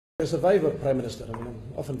a survivor, Prime Minister. I mean,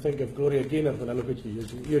 I often think of Gloria Gaynor when I look at you.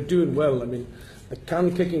 You're doing well. I mean, the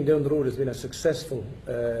can kicking down the road has been a successful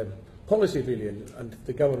policy, really, and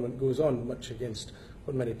the government goes on, much against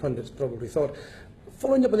what many pundits probably thought.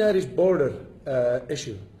 Following up on the Irish border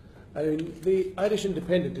issue, I mean, the Irish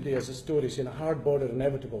Independent today has a story saying a hard border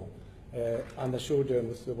inevitable and a showdown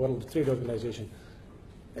with the World Trade Organization.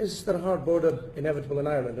 Is there a hard border inevitable in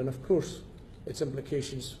Ireland? And of course, its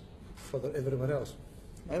implications for everywhere else.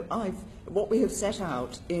 No, what we have set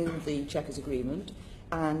out in the Chequers Agreement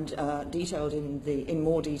and detailed in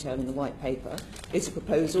more detail in the White Paper is a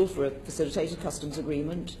proposal for a facilitated customs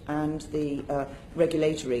agreement and the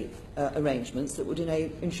regulatory arrangements that would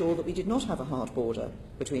ensure that we did not have a hard border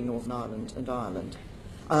between Northern Ireland and Ireland.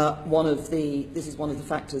 This is one of the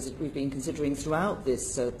factors that we've been considering throughout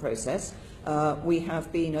this process. We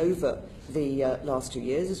have been over the last 2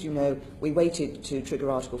 years. As you know, we waited to trigger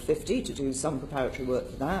Article 50 to do some preparatory work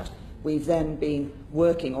for that. We've then been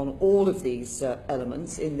working on all of these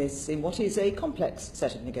elements in what is a complex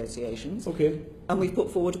set of negotiations. Okay. And we've put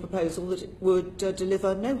forward a proposal that would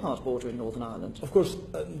deliver no hard border in Northern Ireland. Of course,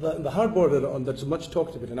 the hard border that's much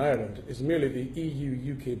talked about in Ireland is merely the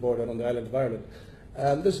EU-UK border on the island of Ireland.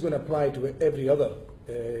 This is going to apply to every other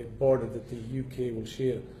border that the UK will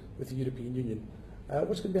share with the European Union.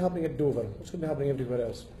 What's going to be happening at Dover? What's going to be happening everywhere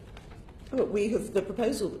else? Well, the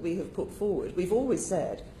proposal that we have put forward, we've always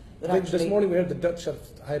said that actually... This morning we heard the Dutch are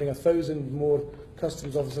hiring 1,000 more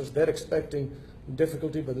customs officers. They're expecting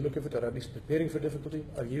difficulty by the look of it, or at least preparing for difficulty.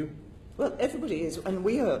 Are you? Well, everybody is, and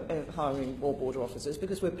we are hiring more border officers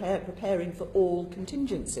because we're preparing for all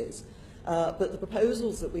contingencies. But the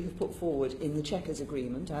proposals that we have put forward in the Chequers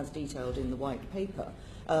Agreement, as detailed in the White Paper,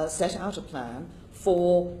 set out a plan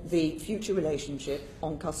for the future relationship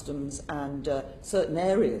on customs and certain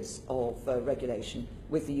areas of regulation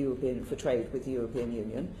with the European, for trade with the European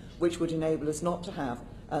Union, which would enable us not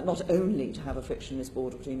only to have a frictionless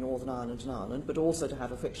border between Northern Ireland and Ireland, but also to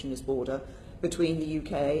have a frictionless border between the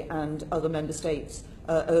UK and other member states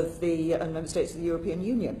of the European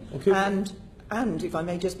Union. Okay. And if I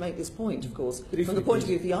may just make this point, of course, from the point of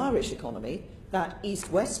view of the Irish economy, that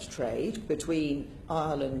east-west trade between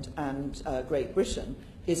Ireland and Great Britain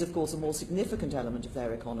is, of course, a more significant element of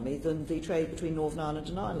their economy than the trade between Northern Ireland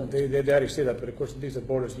and Ireland. They already say that, but of course these are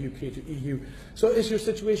borders UK to EU. So is your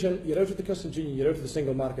situation, you're out of the customs union, you're out of the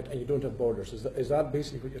single market, and you don't have borders? Is that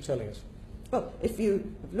basically what you're telling us? Well, if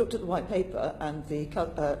you looked at the White Paper and the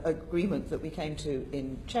agreement that we came to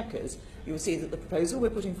in Chequers, you will see that the proposal we're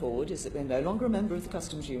putting forward is that we're no longer a member of the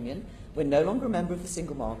customs union, we're no longer a member of the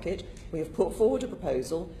single market. We have put forward a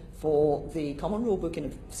proposal for the common rule book in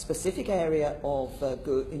a specific area of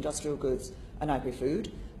industrial goods and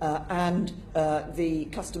agri-food, and the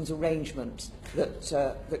customs arrangement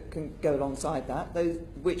that can go alongside that,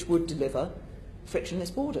 which would deliver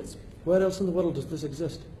frictionless borders. Where else in the world does this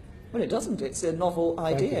exist? Well, it doesn't. It's a novel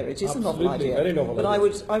idea. It is Absolutely, a novel idea. Very novel but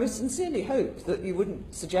idea. I would sincerely hope that you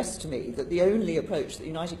wouldn't suggest to me that the only approach that the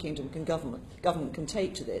United Kingdom government can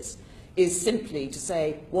take to this is simply to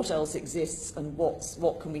say what else exists and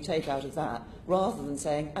what can we take out of that, rather than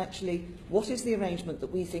saying, actually, what is the arrangement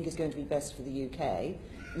that we think is going to be best for the UK?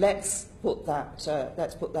 Let's put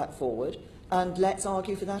that forward. And let's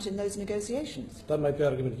argue for that in those negotiations. That might be the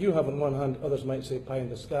argument you have on one hand, others might say pie in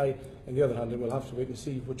the sky on the other hand, and we'll have to wait and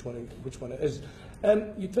see which one it is.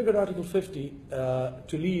 You triggered Article 50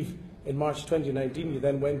 to leave in March 2019. You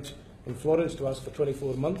then went in Florence to ask for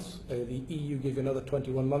 24 months. The EU gave you another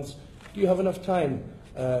 21 months. Do you have enough time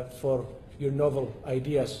for your novel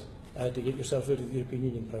ideas to get yourself out of the European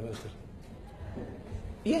Union, Prime Minister?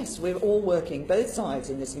 Yes, we're all working, both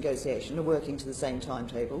sides in this negotiation are working to the same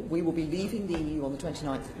timetable. We will be leaving the EU on the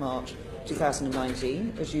 29th of March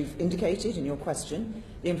 2019, as you've indicated in your question.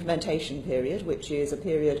 The implementation period, which is a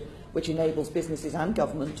period which enables businesses and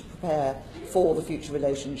government to prepare for the future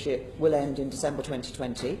relationship, will end in December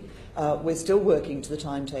 2020. We're still working to the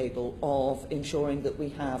timetable of ensuring that we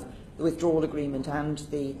have the withdrawal agreement and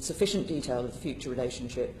the sufficient detail of the future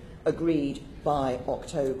relationship agreed by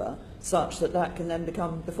October, such that that can then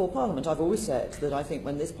become before Parliament. I've always said that I think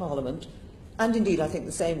when this Parliament, and indeed I think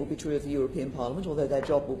the same will be true of the European Parliament, although their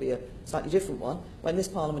job will be a slightly different one, when this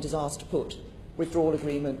Parliament is asked to put withdrawal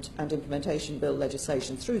agreement and implementation bill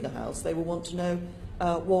legislation through the House, they will want to know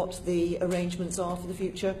what the arrangements are for the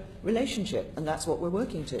future relationship, and that's what we're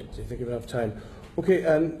working to. So you think you have enough time.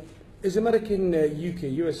 Okay, is American,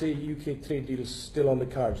 USA, UK trade deals still on the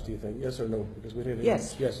cards, do you think? Yes or no? Because we're hearing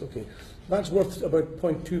yes. Yes, okay. That's worth about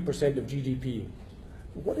 0.2% of GDP.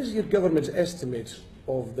 What is your government's estimate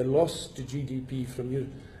of the loss to GDP from you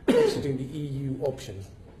exiting the EU option?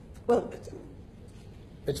 Well,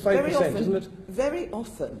 It's 5%, isn't it? Very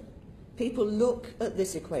often, people look at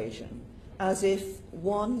this equation as if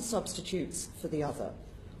one substitutes for the other.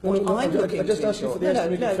 I just asked you for the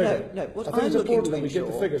estimated figure. No. I think it's important that we get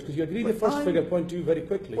the figures, because you agreed the first figure, 0.2, very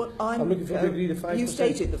quickly. I'm looking for you to agree the 5%. You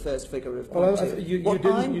stated the first figure of 0.2.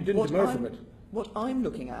 Well, you didn't demur from it. What I'm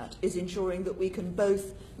looking at is ensuring that we can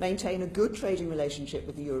both maintain a good trading relationship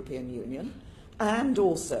with the European Union and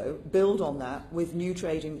also build on that with new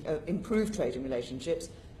improved trading relationships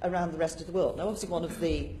around the rest of the world. Now, obviously, one of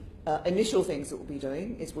the initial things that we'll be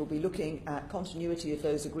doing is we'll be looking at continuity of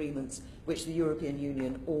those agreements which the European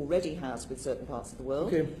Union already has with certain parts of the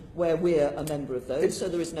world, where we're a member of those, so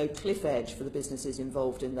there is no cliff edge for the businesses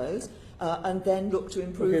involved in those, and then look to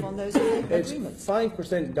improve on those agreements.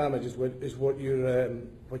 5% damage is what your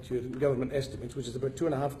government estimates, which is about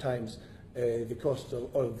 2.5 times the cost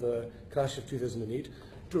of the crash of 2008.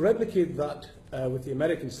 To replicate that with the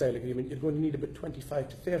American-style agreement, you're going to need about 25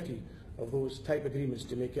 to 30 of those type agreements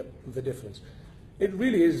to make up the difference. It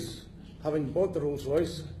really is, having bought the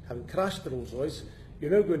Rolls-Royce, having crashed the Rolls-Royce,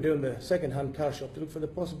 you're now going down the second-hand car shop to look for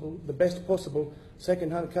the best possible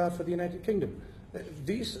second-hand car for the United Kingdom.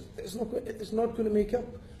 It's not going to make up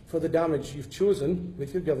for the damage you've chosen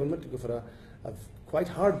with your government to go for a quite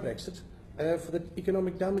hard Brexit, for the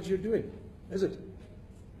economic damage you're doing, is it?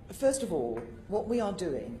 First of all, what we are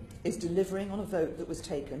doing is delivering on a vote that was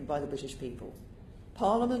taken by the British people.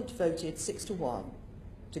 Parliament voted 6-1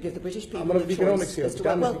 to give the British people a choice as to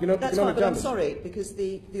that's fine, but I'm sorry, because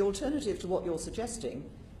the alternative to what you're suggesting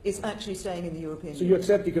is actually staying in the European Union. So you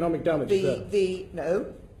accept economic damage?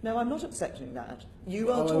 No, I'm not accepting that.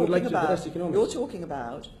 You are you're talking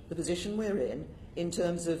about the position we're in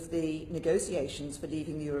terms of the negotiations for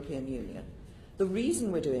leaving the European Union. The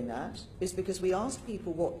reason we're doing that is because we asked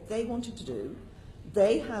people what they wanted to do.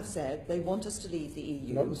 They have said they want us to leave the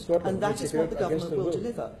EU, and that is what the government will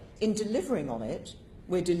deliver. In delivering on it,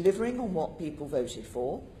 we're delivering on what people voted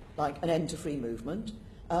for, like an end to free movement,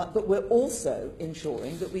 but we're also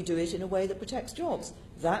ensuring that we do it in a way that protects jobs.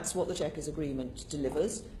 That's what the Chequers Agreement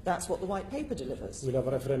delivers. That's what the White Paper delivers. We'll have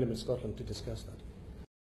a referendum in Scotland to discuss that.